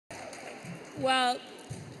Well,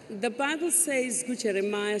 the Bible says,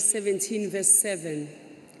 Jeremiah 17, verse 7,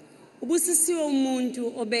 ubusisiwe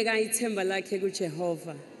umuntu obeka ithemba lakhe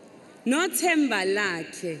kuJehova, nothemba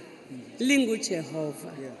lakhe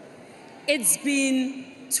linguJehova. It's been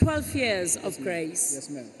 12 years of grace, Yes,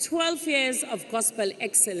 ma'am. 12 years of gospel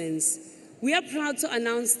excellence. We are proud to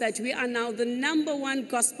announce that we are now the #1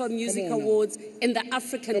 gospel music Come on now. awards in the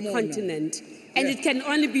African Come on now. continent, and Yeah. it can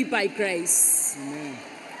only be by grace. Amen.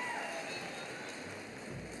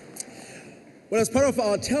 Well, as part of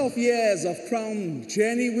our 12 years of Crown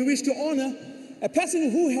journey, we wish to honor a person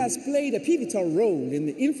who has played a pivotal role in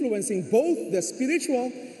influencing both the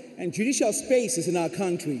spiritual and judicial spaces in our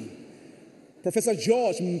country. Professor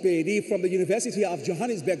George Mpedi from the University of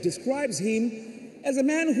Johannesburg describes him as a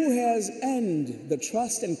man who has earned the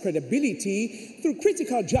trust and credibility through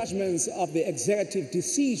critical judgments of the executive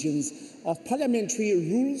decisions of parliamentary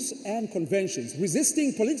rules and conventions,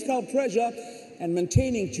 resisting political pressure and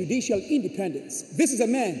maintaining judicial independence. This is a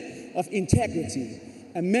man of integrity,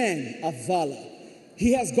 a man of valor.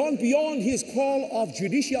 He has gone beyond his call of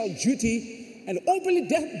judicial duty and openly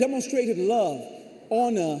demonstrated love,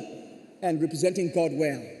 honor, and representing God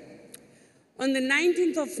well. On the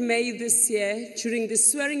 19th of May this year, during the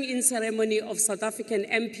swearing-in ceremony of South African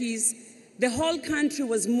MPs, the whole country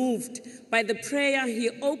was moved by the prayer he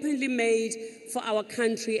openly made for our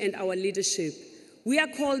country and our leadership. We are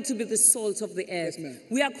called to be the salt of the earth. Yes, ma'am.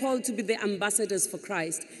 We are called to be the ambassadors for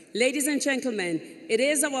Christ. Ladies and gentlemen, it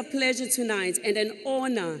is our pleasure tonight and an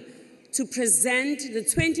honor to present the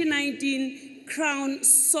 2019 Crown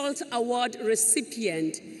Salt Award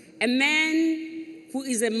recipient, a man who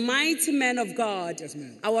is a mighty man of God, Yes,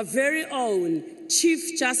 ma'am. our very own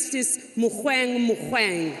Chief Justice Mogoeng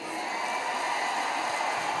Mogoeng.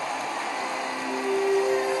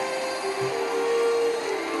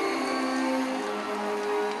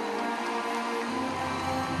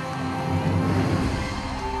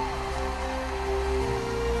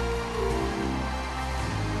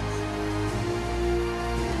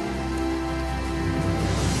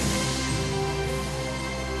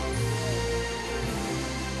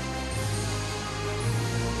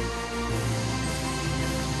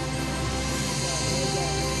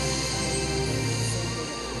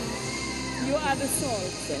 You are the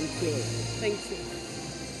salt. Thank you. Thank you.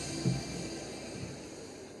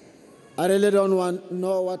 I really don't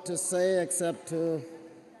know what to say except to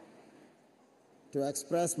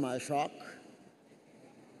express my shock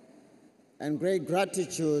and great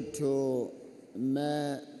gratitude to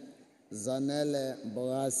Mayor Zanele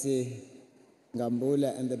Bogasi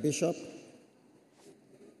Ngambule and the Bishop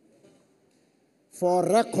for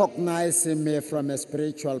recognizing me from a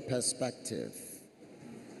spiritual perspective.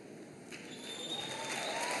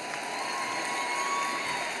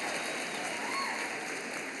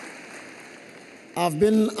 I've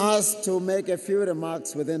been asked to make a few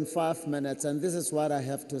remarks within 5 minutes, and this is what I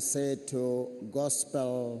have to say to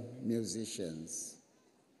gospel musicians.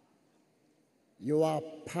 You are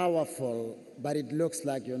powerful, but it looks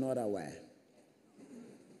like you're not aware.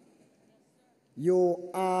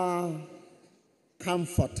 You are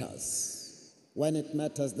comforters when it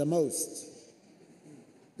matters the most.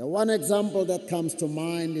 The one example that comes to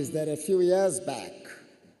mind is that a few years back,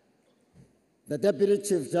 the Deputy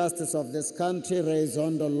Chief Justice of this country,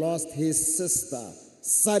 Rezondo, lost his sister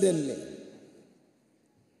suddenly.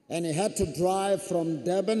 And he had to drive from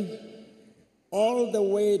Durban all the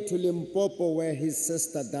way to Limpopo, where his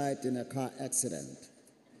sister died in a car accident.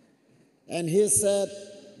 And he said,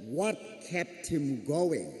 what kept him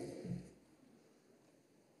going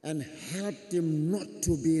and helped him not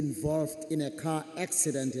to be involved in a car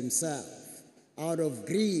accident himself out of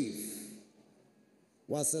grief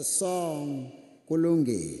was a song,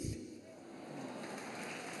 Kulungile.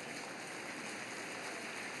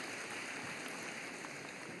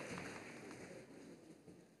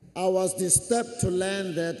 I was disturbed to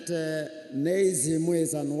learn that Nezimu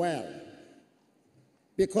is unwell,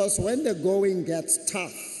 because when the going gets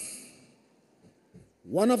tough,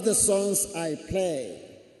 one of the songs I play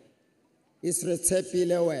is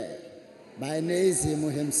Retsepilewe by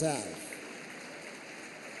Nezimu himself.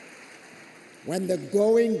 When the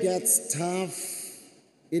going gets tough,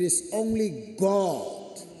 it is only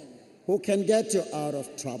God who can get you out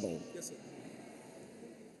of trouble. Yes, sir.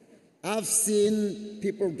 I've seen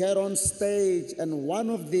people get on stage, and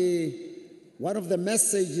one of the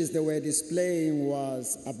messages they were displaying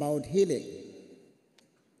was about healing.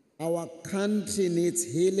 Our country needs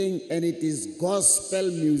healing, and it is gospel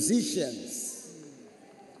musicians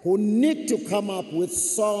who need to come up with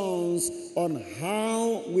songs on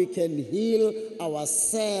how we can heal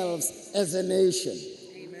ourselves as a nation.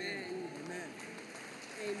 Amen.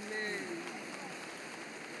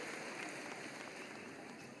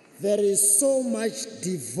 There is so much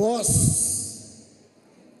divorce.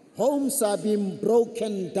 Homes are being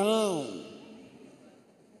broken down.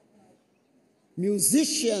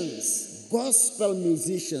 Musicians, gospel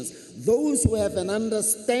musicians, those who have an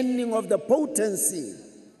understanding of the potency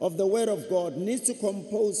of the Word of God, need to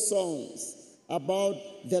compose songs about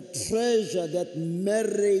the treasure that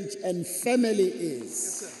marriage and family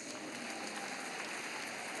is.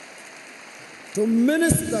 To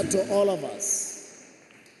minister to all of us.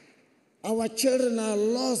 Our children are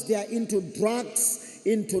lost. They are into drugs,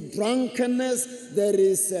 into drunkenness. There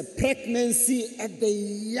is a pregnancy at the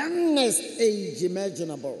youngest age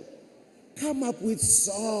imaginable. Come up with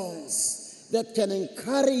songs that can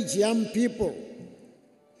encourage young people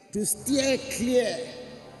to steer clear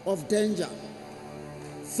of danger.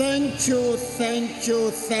 Thank you, thank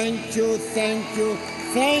you, thank you, thank you,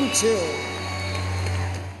 thank you.